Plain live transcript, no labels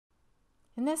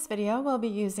In this video, we'll be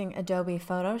using Adobe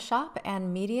Photoshop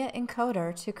and Media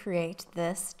Encoder to create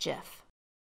this GIF.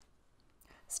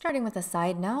 Starting with a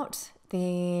side note,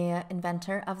 the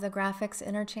inventor of the graphics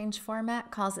interchange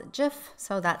format calls it GIF,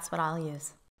 so that's what I'll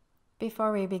use.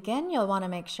 Before we begin, you'll want to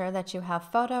make sure that you have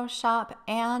Photoshop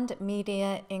and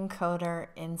Media Encoder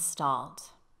installed.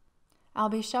 I'll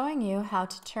be showing you how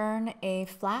to turn a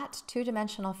flat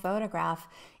two-dimensional photograph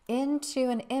into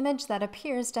an image that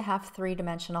appears to have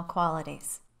three-dimensional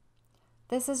qualities.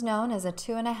 This is known as a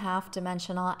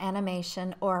 2.5-dimensional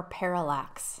animation or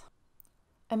parallax.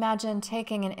 Imagine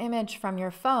taking an image from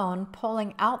your phone,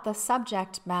 pulling out the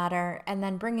subject matter, and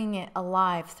then bringing it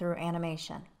alive through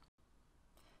animation.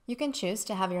 You can choose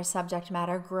to have your subject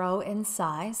matter grow in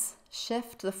size,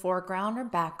 shift the foreground or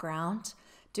background,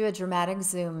 do a dramatic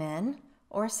zoom in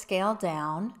or scale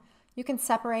down. You can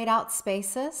separate out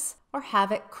spaces or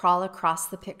have it crawl across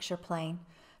the picture plane.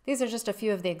 These are just a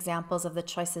few of the examples of the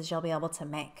choices you'll be able to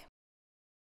make.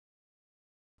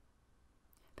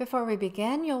 Before we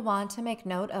begin, you'll want to make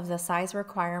note of the size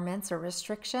requirements or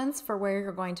restrictions for where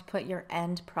you're going to put your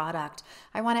end product.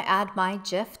 I want to add my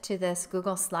GIF to this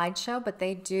Google slideshow, but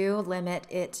they do limit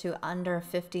it to under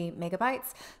 50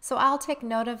 megabytes, so I'll take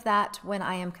note of that when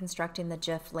I am constructing the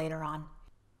GIF later on.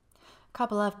 A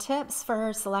couple of tips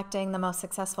for selecting the most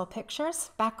successful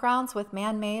pictures. Backgrounds with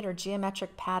man-made or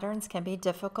geometric patterns can be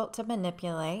difficult to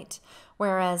manipulate,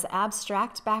 whereas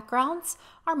abstract backgrounds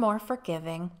are more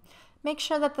forgiving. Make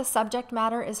sure that the subject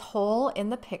matter is whole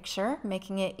in the picture,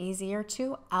 making it easier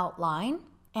to outline.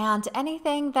 And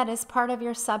anything that is part of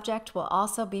your subject will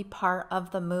also be part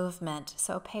of the movement,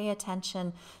 so pay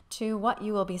attention to what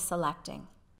you will be selecting.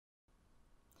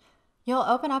 You'll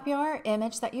open up your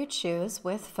image that you choose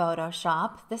with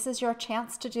Photoshop. This is your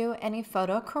chance to do any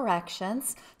photo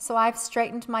corrections. So I've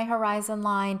straightened my horizon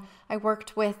line. I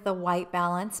worked with the white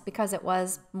balance because it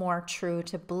was more true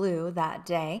to blue that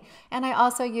day. And I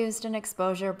also used an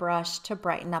exposure brush to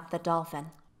brighten up the dolphin.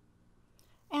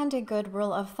 And a good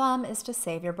rule of thumb is to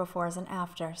save your befores and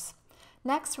afters.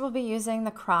 Next, we'll be using the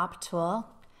crop tool.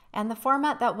 And the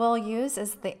format that we'll use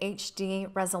is the HD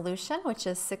resolution, which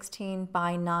is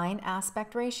 16:9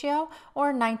 aspect ratio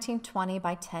or 1920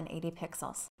 by 1080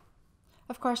 pixels.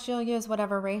 Of course, you'll use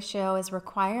whatever ratio is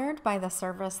required by the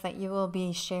service that you will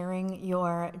be sharing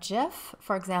your GIF.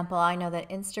 For example, I know that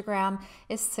Instagram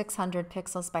is 600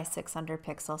 pixels by 600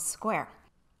 pixels square.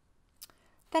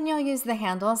 Then you'll use the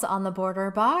handles on the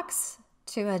border box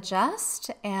to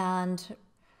adjust and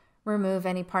remove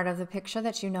any part of the picture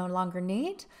that you no longer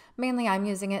need. Mainly, I'm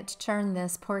using it to turn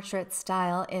this portrait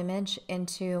style image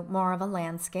into more of a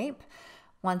landscape.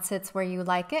 Once it's where you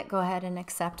like it, go ahead and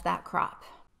accept that crop.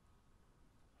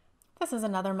 This is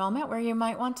another moment where you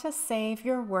might want to save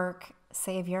your work,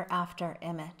 save your after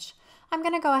image. I'm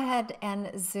going to go ahead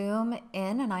and zoom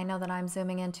in, and I know that I'm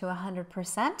zooming into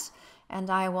 100%,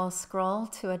 and I will scroll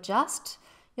to adjust.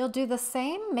 You'll do the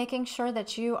same, making sure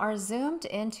that you are zoomed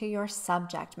into your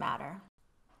subject matter.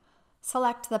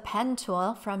 Select the pen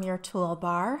tool from your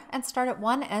toolbar and start at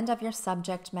one end of your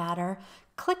subject matter,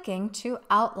 clicking to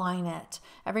outline it.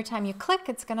 Every time you click,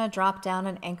 it's going to drop down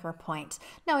an anchor point.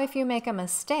 Now, if you make a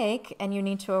mistake and you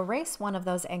need to erase one of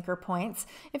those anchor points,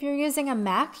 if you're using a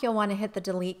Mac, you'll want to hit the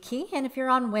Delete key, and if you're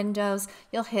on Windows,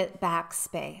 you'll hit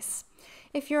Backspace.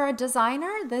 If you're a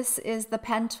designer, this is the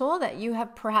pen tool that you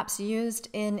have perhaps used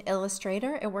in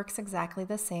Illustrator. It works exactly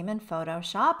the same in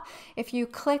Photoshop. If you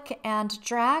click and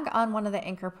drag on one of the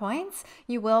anchor points,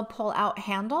 you will pull out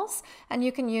handles, and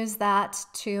you can use that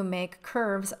to make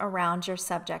curves around your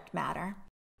subject matter.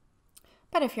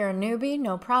 But if you're a newbie,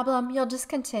 no problem. You'll just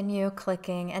continue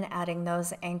clicking and adding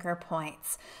those anchor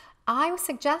points. I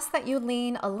suggest that you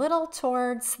lean a little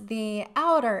towards the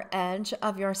outer edge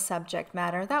of your subject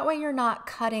matter. That way you're not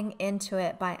cutting into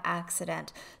it by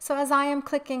accident. So as I am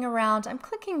clicking around, I'm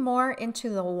clicking more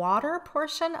into the water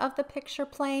portion of the picture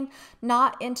plane,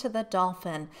 not into the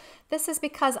dolphin. This is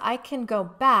because I can go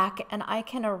back and I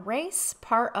can erase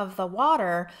part of the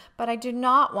water, but I do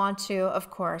not want to, of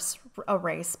course,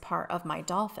 erase part of my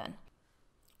dolphin.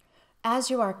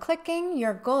 As you are clicking,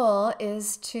 your goal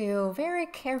is to very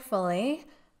carefully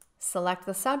select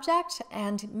the subject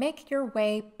and make your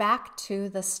way back to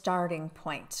the starting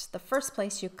point, the first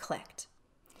place you clicked.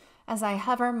 As I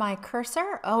hover my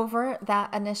cursor over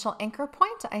that initial anchor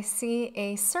point, I see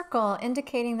a circle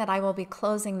indicating that I will be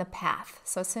closing the path.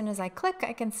 So as soon as I click,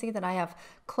 I can see that I have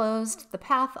closed the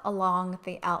path along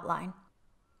the outline.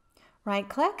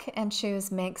 Right-click and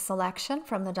choose Make Selection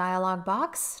from the dialog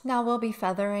box. Now we'll be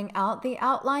feathering out the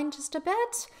outline just a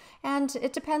bit, and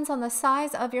it depends on the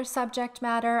size of your subject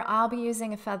matter. I'll be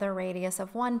using a feather radius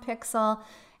of 1 pixel,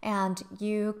 And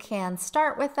you can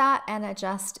start with that and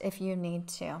adjust if you need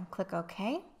to. Click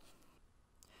OK.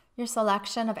 Your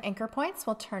selection of anchor points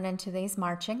will turn into these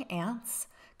marching ants.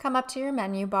 Come up to your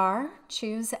menu bar,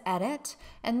 choose Edit,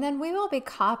 and then we will be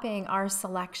copying our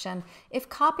selection. If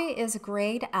copy is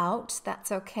grayed out,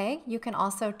 that's okay. You can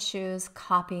also choose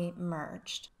Copy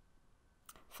Merged.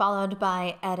 Followed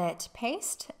by Edit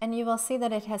Paste, and you will see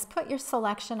that it has put your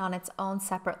selection on its own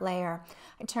separate layer.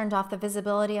 I turned off the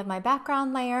visibility of my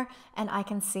background layer, and I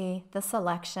can see the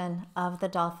selection of the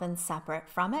dolphin separate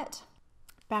from it.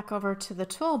 Back over to the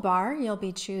toolbar, you'll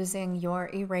be choosing your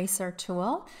eraser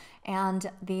tool, and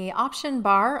the option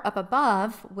bar up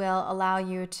above will allow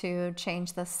you to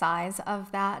change the size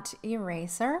of that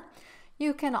eraser.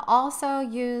 You can also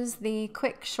use the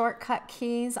quick shortcut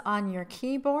keys on your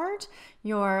keyboard.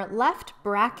 Your left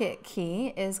bracket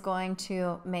key is going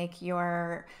to make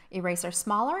your eraser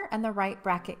smaller, and the right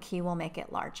bracket key will make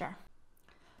it larger.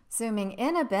 Zooming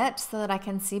in a bit so that I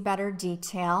can see better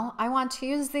detail, I want to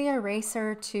use the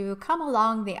eraser to come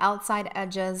along the outside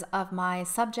edges of my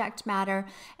subject matter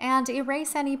and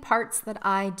erase any parts that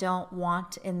I don't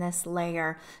want in this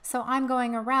layer. So I'm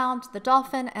going around the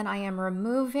dolphin and I am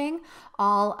removing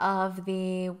all of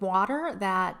the water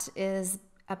that is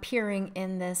appearing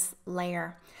in this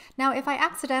layer. Now, if I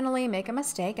accidentally make a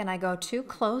mistake and I go too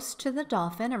close to the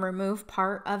dolphin and remove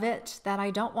part of it that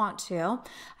I don't want to,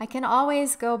 I can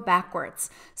always go backwards.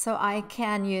 So I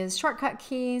can use shortcut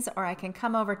keys, or I can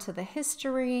come over to the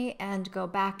history and go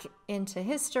back into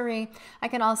history. I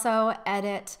can also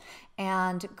edit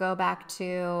and go back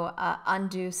to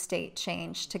undo state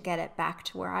change to get it back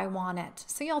to where I want it.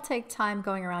 So you'll take time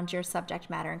going around your subject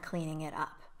matter and cleaning it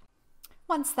up.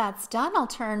 Once that's done, I'll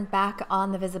turn back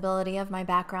on the visibility of my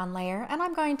background layer, and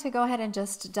I'm going to go ahead and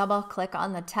just double click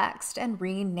on the text and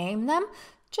rename them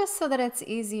just so that it's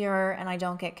easier and I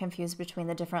don't get confused between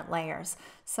the different layers.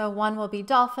 So one will be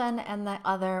dolphin and the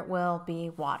other will be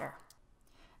water.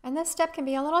 And this step can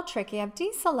be a little tricky. I've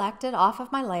deselected off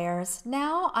of my layers.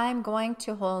 Now I'm going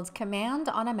to hold Command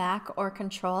on a Mac or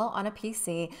Control on a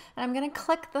PC, and I'm going to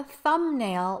click the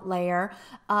thumbnail layer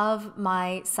of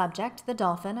my subject, the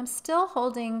dolphin. I'm still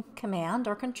holding Command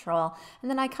or Control, and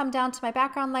then I come down to my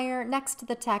background layer. Next to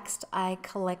the text, I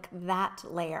click that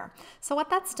layer. So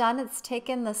what that's done, it's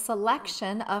taken the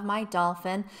selection of my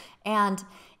dolphin and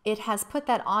it has put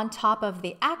that on top of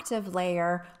the active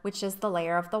layer, which is the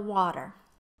layer of the water.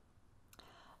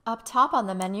 Up top on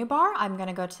the menu bar, I'm going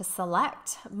to go to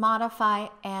Select, Modify,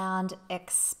 and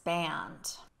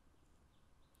Expand.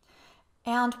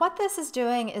 And what this is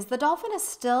doing is the dolphin is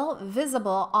still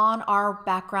visible on our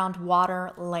background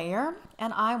water layer,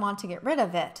 and I want to get rid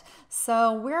of it.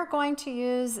 So we're going to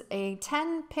use a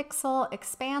 10 pixel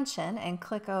expansion and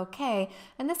click OK,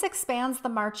 and this expands the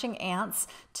marching ants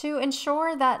to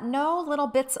ensure that no little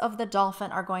bits of the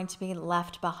dolphin are going to be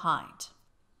left behind.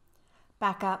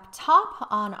 Back up top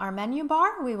on our menu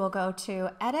bar, we will go to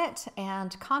Edit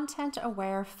and Content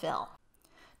Aware Fill.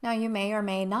 Now you may or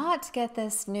may not get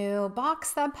this new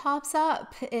box that pops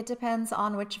up. It depends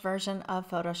on which version of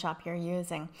Photoshop you're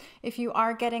using. If you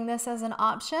are getting this as an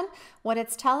option, what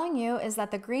it's telling you is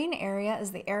that the green area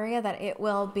is the area that it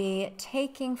will be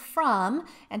taking from,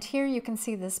 and here you can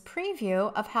see this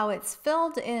preview of how it's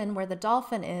filled in where the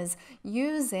dolphin is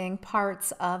using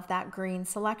parts of that green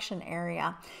selection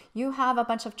area. You have a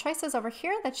bunch of choices over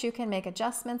here that you can make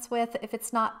adjustments with if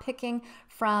it's not picking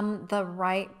from the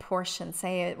right portion.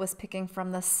 Say it was picking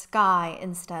from the sky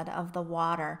instead of the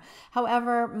water.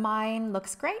 However, mine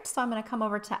looks great, so I'm going to come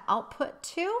over to Output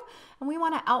To, and we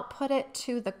want to output it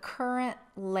to the current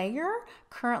layer.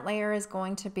 Current layer is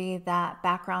going to be that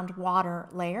background water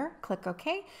layer. Click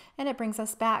OK, and it brings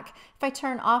us back. If I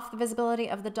turn off the visibility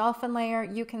of the dolphin layer,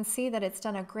 you can see that it's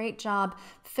done a great job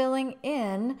filling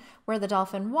in where the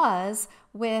dolphin was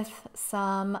with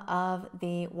some of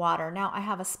the water. Now I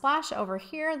have a splash over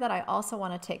here that I also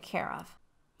want to take care of.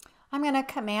 I'm going to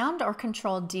Command or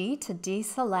Control D to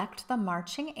deselect the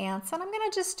marching ants, and I'm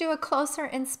going to just do a closer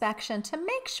inspection to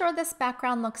make sure this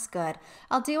background looks good.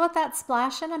 I'll deal with that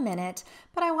splash in a minute,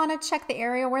 but I want to check the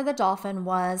area where the dolphin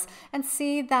was and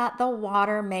see that the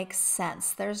water makes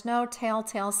sense. There's no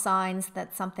telltale signs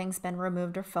that something's been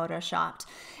removed or photoshopped.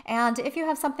 And if you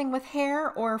have something with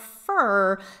hair or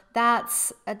fur,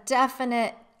 that's a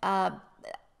definite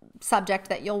subject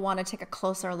that you'll want to take a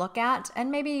closer look at, and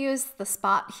maybe use the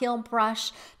spot heal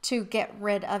brush to get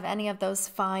rid of any of those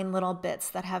fine little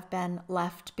bits that have been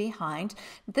left behind.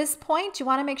 At this point, you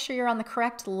want to make sure you're on the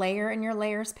correct layer in your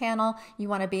layers panel. You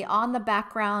want to be on the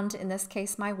background, in this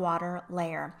case my water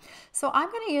layer. So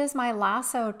I'm going to use my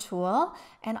lasso tool,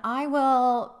 and I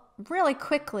will really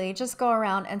quickly just go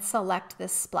around and select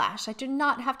this splash. I do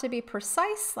not have to be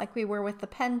precise like we were with the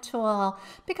pen tool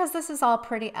because this is all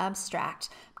pretty abstract.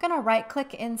 I'm going to right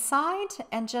click inside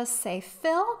and just say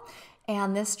fill.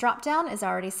 And this drop down is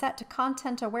already set to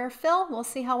content aware fill. We'll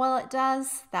see how well it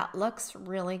does. That looks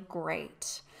really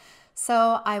great.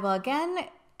 So I will again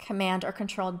Command or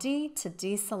Control D to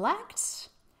deselect.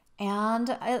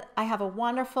 And I have a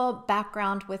wonderful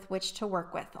background with which to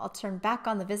work with. I'll turn back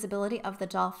on the visibility of the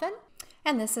dolphin,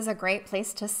 and this is a great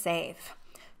place to save.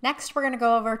 Next, we're going to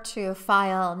go over to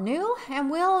File, New,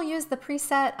 and we'll use the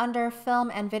preset under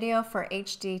Film and Video for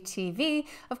HD TV.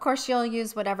 Of course, you'll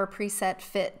use whatever preset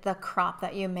fit the crop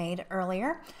that you made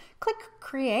earlier. Click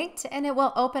Create, and it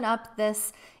will open up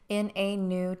this in a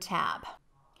new tab.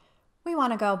 We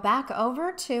want to go back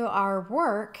over to our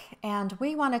work, and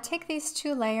we want to take these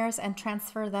two layers and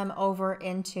transfer them over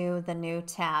into the new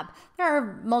tab. There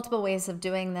are multiple ways of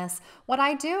doing this. What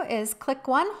I do is click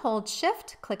one, hold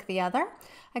Shift, click the other.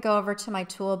 I go over to my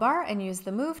toolbar and use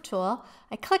the Move tool.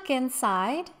 I click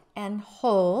inside and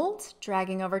hold,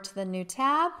 dragging over to the new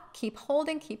tab. Keep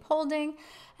holding,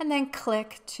 and then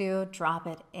click to drop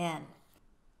it in.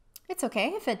 It's okay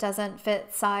if it doesn't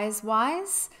fit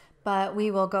size-wise, but we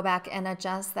will go back and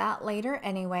adjust that later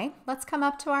anyway. Let's come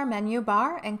up to our menu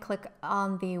bar and click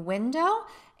on the window,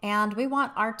 and we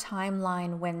want our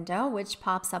timeline window, which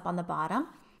pops up on the bottom.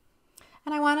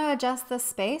 And I want to adjust the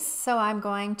space, so I'm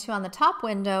going to, on the top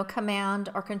window, Command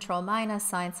or Control minus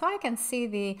sign so I can see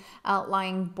the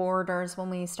outlying borders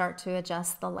when we start to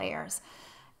adjust the layers.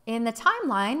 In the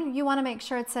timeline, you want to make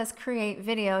sure it says Create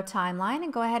Video Timeline,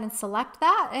 and go ahead and select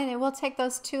that, and it will take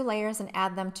those two layers and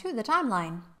add them to the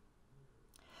timeline.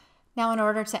 Now, in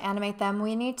order to animate them,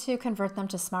 we need to convert them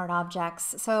to smart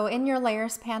objects. So in your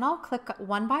layers panel, click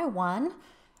one by one,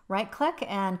 right click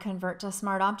and convert to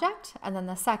smart object. And then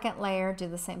the second layer, do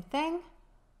the same thing.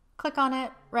 Click on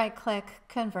it, right click,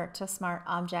 convert to smart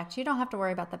object. You don't have to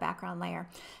worry about the background layer.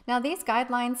 Now, these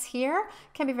guidelines here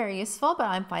can be very useful, but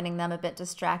I'm finding them a bit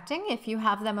distracting. If you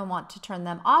have them and want to turn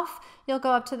them off, you'll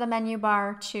go up to the menu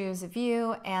bar, choose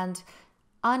View, and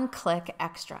unclick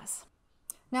Extras.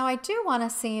 Now I do want to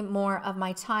see more of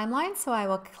my timeline, so I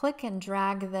will click and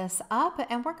drag this up,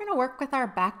 and we're going to work with our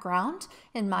background,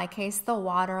 in my case the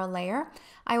water layer.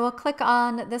 I will click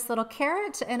on this little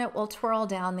caret and it will twirl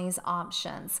down these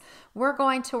options. We're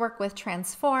going to work with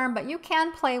transform, but you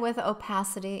can play with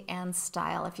opacity and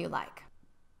style if you like.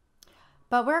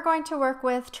 But we're going to work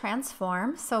with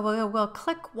transform, so we'll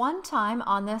click one time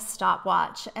on this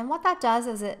stopwatch, and what that does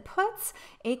is it puts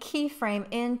a keyframe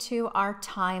into our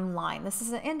timeline. This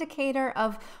is an indicator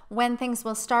of when things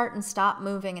will start and stop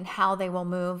moving and how they will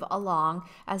move along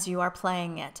as you are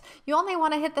playing it. You only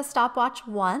want to hit the stopwatch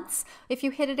once. If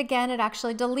you hit it again, it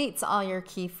actually deletes all your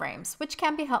keyframes, which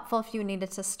can be helpful if you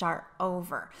needed to start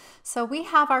over. So we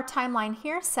have our timeline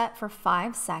here set for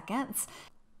 5 seconds.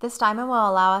 This diamond will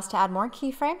allow us to add more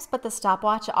keyframes, but the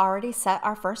stopwatch already set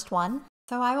our first one.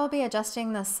 So I will be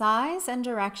adjusting the size and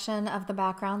direction of the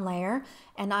background layer,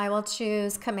 and I will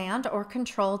choose Command or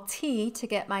Control T to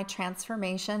get my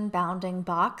transformation bounding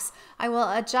box. I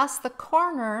will adjust the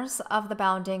corners of the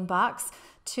bounding box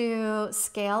to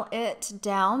scale it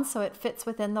down so it fits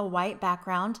within the white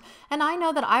background. And I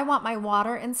know that I want my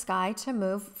water and sky to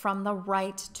move from the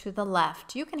right to the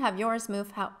left. You can have yours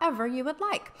move however you would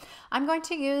like. I'm going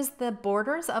to use the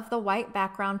borders of the white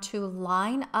background to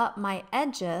line up my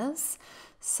edges.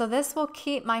 So this will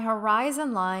keep my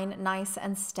horizon line nice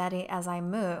and steady as I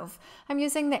move. I'm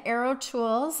using the arrow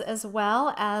tools as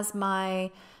well as my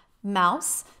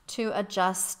mouse to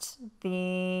adjust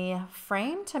the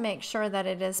frame to make sure that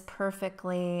it is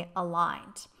perfectly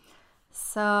aligned.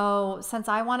 So since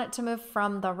I want it to move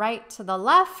from the right to the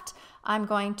left, I'm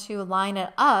going to line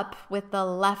it up with the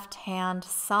left-hand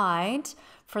side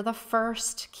for the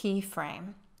first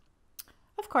keyframe.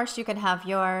 Of course, you can have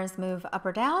yours move up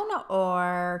or down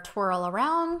or twirl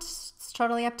around. It's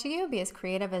totally up to you. Be as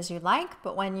creative as you like,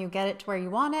 but when you get it to where you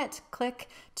want it, click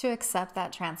to accept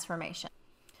that transformation.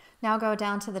 Now go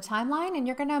down to the timeline and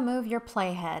you're going to move your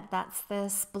playhead. That's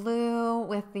this blue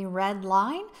with the red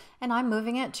line, and I'm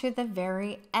moving it to the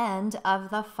very end of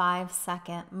the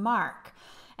 5-second mark.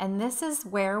 And this is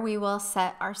where we will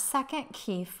set our second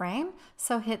keyframe.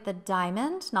 So hit the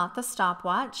diamond, not the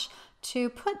stopwatch,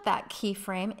 to put that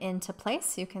keyframe into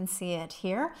place. You can see it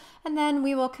here. And then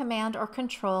we will Command or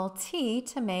Control T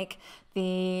to make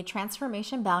the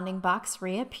transformation bounding box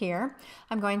reappear.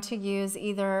 I'm going to use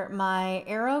either my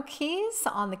arrow keys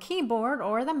on the keyboard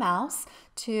or the mouse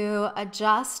to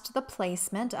adjust the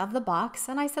placement of the box.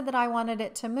 And I said that I wanted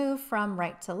it to move from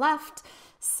right to left.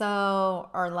 So,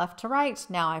 or left to right,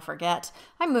 now I forget.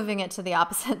 I'm moving it to the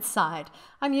opposite side.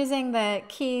 I'm using the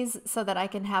keys so that I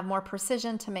can have more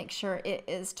precision to make sure it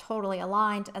is totally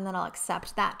aligned, and then I'll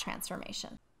accept that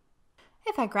transformation.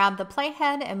 If I grab the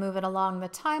playhead and move it along the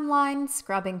timeline,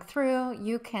 scrubbing through,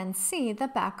 you can see the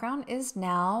background is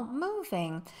now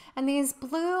moving. And these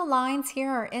blue lines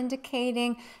here are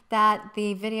indicating that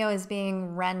the video is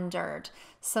being rendered.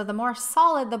 So the more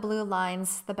solid the blue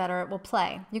lines, the better it will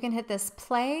play. You can hit this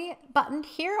play button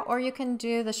here, or you can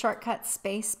do the shortcut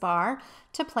space bar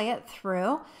to play it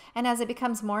through. And as it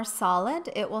becomes more solid,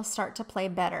 it will start to play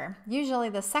better. Usually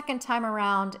the second time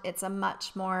around, it's a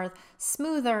much more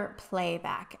smoother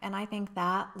playback. And I think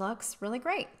that looks really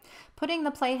great. Putting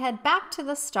the playhead back to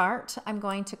the start, I'm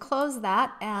going to close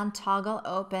that and toggle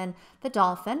open the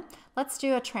dolphin. Let's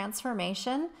do a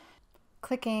transformation.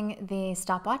 Clicking the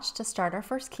stopwatch to start our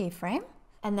first keyframe,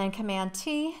 and then Command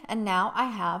T, and now I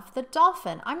have the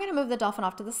dolphin. I'm going to move the dolphin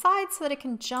off to the side so that it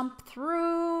can jump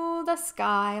through the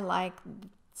sky like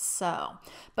so.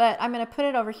 But I'm going to put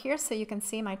it over here so you can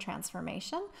see my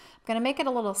transformation. I'm going to make it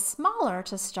a little smaller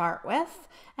to start with,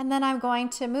 and then I'm going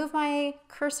to move my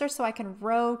cursor so I can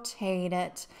rotate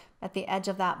it at the edge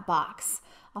of that box.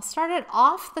 I'll start it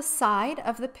off the side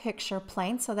of the picture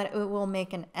plane so that it will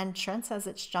make an entrance as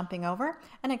it's jumping over,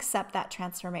 and accept that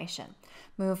transformation.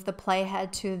 Move the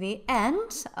playhead to the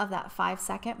end of that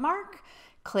 5-second mark.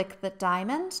 Click the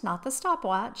diamond, not the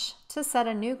stopwatch, to set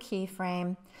a new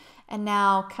keyframe. And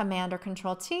now Command or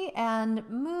Control T and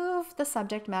move the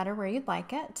subject matter where you'd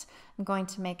like it. I'm going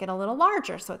to make it a little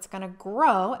larger so it's going to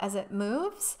grow as it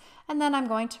moves. And then I'm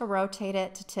going to rotate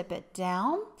it to tip it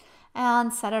down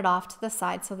and set it off to the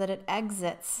side so that it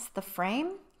exits the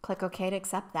frame. Click OK to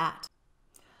accept that.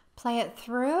 Play it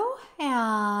through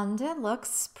and it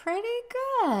looks pretty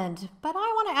good, but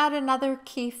I want to add another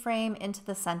keyframe into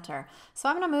the center. So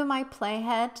I'm going to move my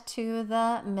playhead to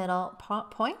the middle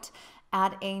point,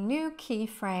 add a new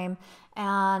keyframe,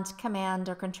 and Command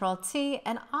or Control T,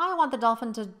 and I want the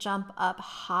dolphin to jump up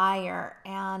higher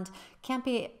and can't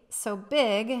be so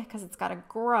big because it's got to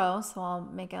grow, so I'll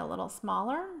make it a little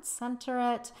smaller,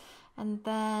 center it, and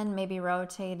then maybe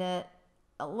rotate it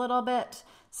a little bit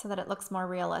so that it looks more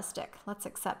realistic. Let's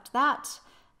accept that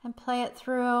and play it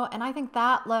through, and I think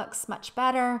that looks much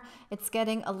better. It's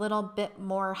getting a little bit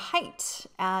more height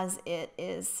as it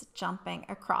is jumping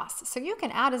across. So you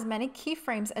can add as many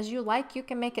keyframes as you like. You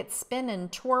can make it spin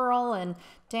and twirl and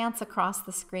dance across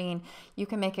the screen. You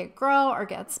can make it grow or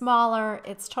get smaller.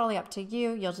 It's totally up to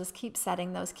you. You'll just keep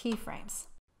setting those keyframes.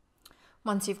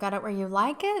 Once you've got it where you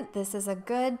like it, this is a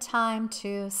good time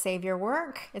to save your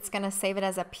work. It's going to save it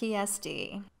as a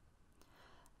PSD.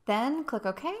 Then click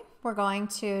OK. We're going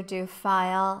to do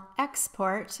File,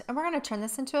 Export, and we're going to turn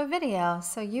this into a video,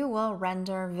 so you will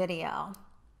render video.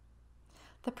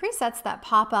 The presets that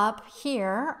pop up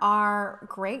here are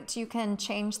great. You can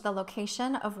change the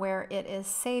location of where it is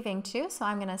saving to. So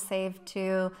I'm going to save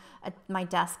to my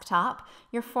desktop.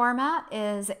 Your format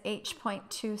is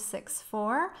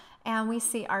H.264, and we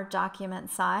see our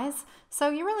document size. So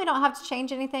you really don't have to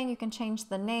change anything. You can change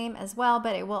the name as well,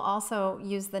 but it will also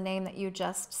use the name that you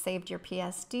just saved your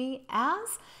PSD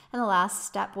as. And the last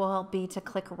step will be to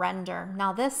click render.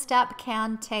 Now this step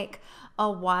can take a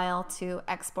while to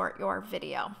export your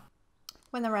video.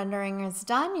 When the rendering is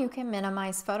done, you can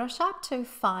minimize Photoshop to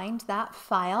find that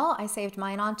file. I saved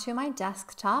mine onto my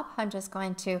desktop. I'm just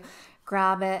going to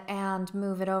grab it and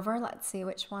move it over. Let's see,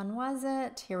 which one was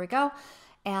it? Here we go.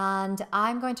 And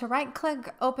I'm going to right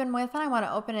click open with, and I want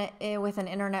to open it with an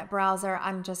internet browser.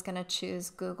 I'm just going to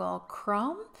choose Google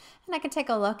Chrome, and I can take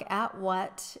a look at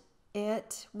what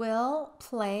it will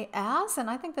play as, and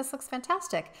I think this looks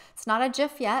fantastic. It's not a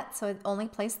GIF yet, so it only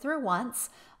plays through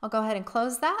once. I'll go ahead and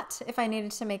close that. If I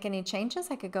needed to make any changes,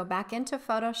 I could go back into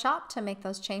Photoshop to make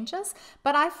those changes,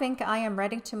 but I think I am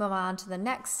ready to move on to the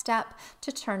next step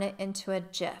to turn it into a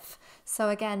GIF. So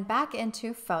again, back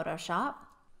into Photoshop,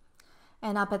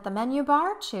 and up at the menu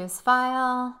bar, choose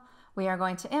File. We are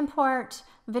going to import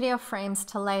video frames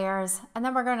to layers, and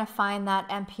then we're going to find that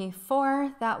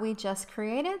MP4 that we just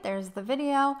created. There's the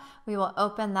video. We will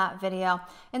open that video.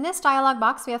 In this dialog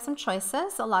box, we have some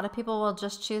choices. A lot of people will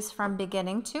just choose from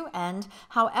beginning to end.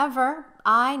 However,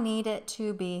 I need it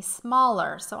to be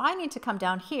smaller. So I need to come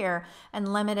down here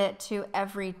and limit it to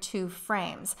every 2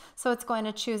 frames. So it's going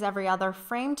to choose every other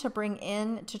frame to bring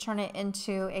in, to turn it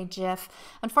into a GIF.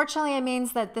 Unfortunately, it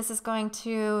means that this is going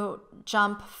to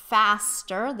jump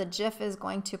faster. The GIF is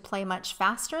going to play much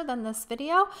faster than this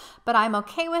video, but I'm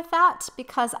okay with that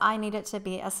because I need it to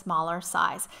be a smaller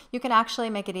size. You can actually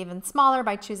make it even smaller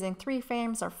by choosing 3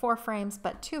 frames or 4 frames,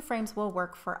 but 2 frames will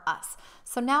work for us.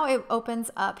 So now it opens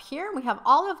up here. We have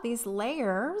all of these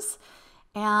layers,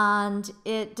 and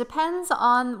it depends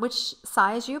on which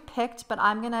size you picked, but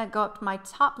I'm gonna go up to my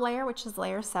top layer, which is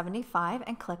layer 75,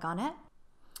 and click on it.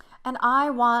 And I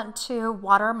want to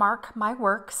watermark my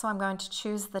work, so I'm going to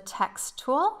choose the text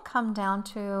tool, come down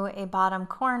to a bottom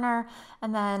corner,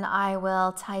 and then I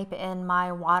will type in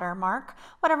my watermark.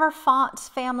 Whatever font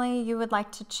family you would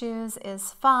like to choose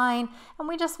is fine, and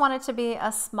we just want it to be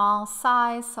a small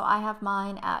size, so I have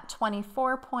mine at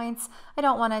 24 points. I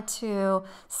don't want it to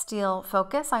steal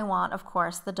focus. I want, of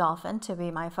course, the dolphin to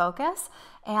be my focus.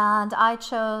 And I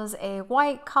chose a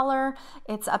white color.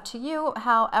 It's up to you,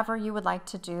 however you would like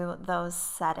to do those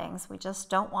settings. We just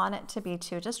don't want it to be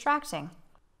too distracting.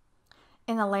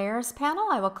 In the layers panel,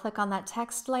 I will click on that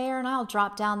text layer and I'll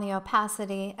drop down the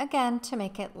opacity again to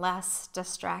make it less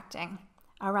distracting.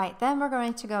 All right, then we're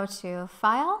going to go to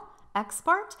File,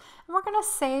 Export, and we're going to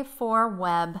save for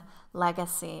web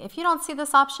legacy. If you don't see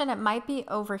this option, it might be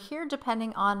over here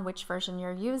depending on which version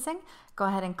you're using. Go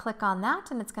ahead and click on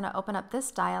that and it's going to open up this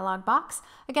dialog box.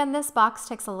 Again, this box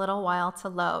takes a little while to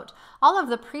load. All of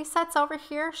the presets over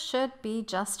here should be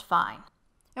just fine.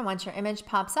 And once your image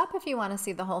pops up, if you want to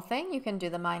see the whole thing, you can do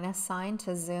the minus sign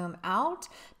to zoom out.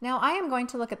 Now I am going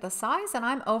to look at the size and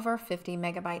I'm over 50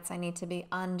 megabytes. I need to be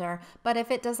under, but if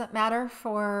it doesn't matter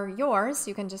for yours,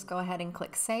 you can just go ahead and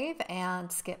click save and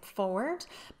skip forward.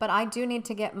 But I do need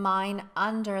to get mine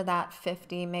under that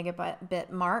 50 megabit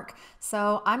mark.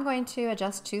 So I'm going to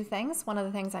adjust 2 things. One of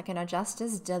the things I can adjust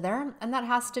is dither, and that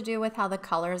has to do with how the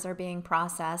colors are being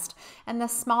processed. And the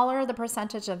smaller the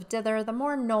percentage of dither, the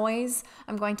more noise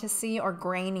I'm going to see or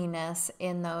graininess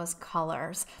in those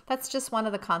colors. That's just one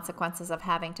of the consequences of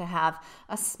having to have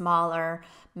a smaller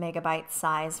megabyte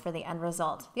size for the end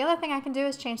result. The other thing I can do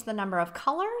is change the number of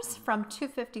colors from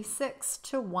 256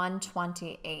 to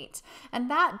 128. And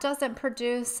that doesn't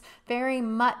produce very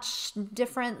much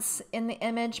difference in the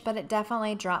image, but it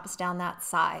definitely drops down that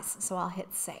size. So I'll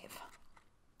hit save.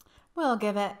 We'll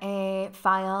give it a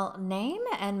file name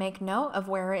and make note of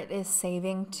where it is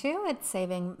saving to. It's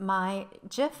saving my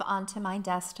GIF onto my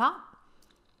desktop.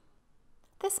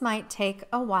 This might take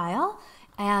a while,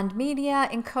 and Media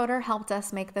Encoder helped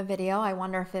us make the video. I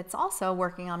wonder if it's also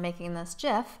working on making this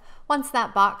GIF. Once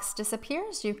that box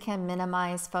disappears, you can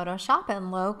minimize Photoshop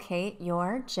and locate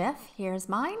your GIF. Here's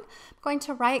mine. I'm going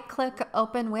to right-click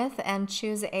Open With and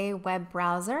choose a web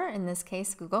browser, in this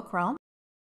case Google Chrome.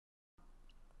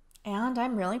 And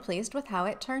I'm really pleased with how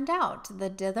it turned out. The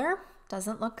dither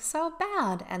doesn't look so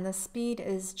bad and the speed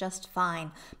is just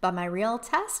fine. But my real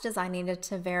test is I needed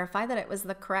to verify that it was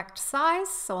the correct size,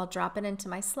 so I'll drop it into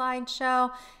my slideshow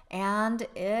and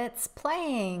it's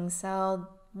playing. So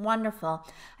wonderful.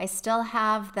 I still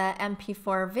have the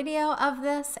MP4 video of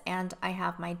this and I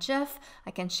have my GIF.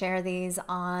 I can share these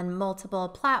on multiple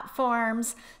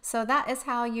platforms. So that is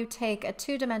how you take a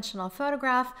 2-dimensional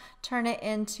photograph, turn it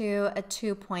into a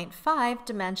 2.5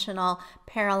 dimensional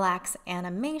parallax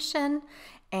animation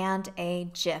and a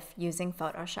GIF using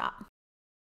Photoshop.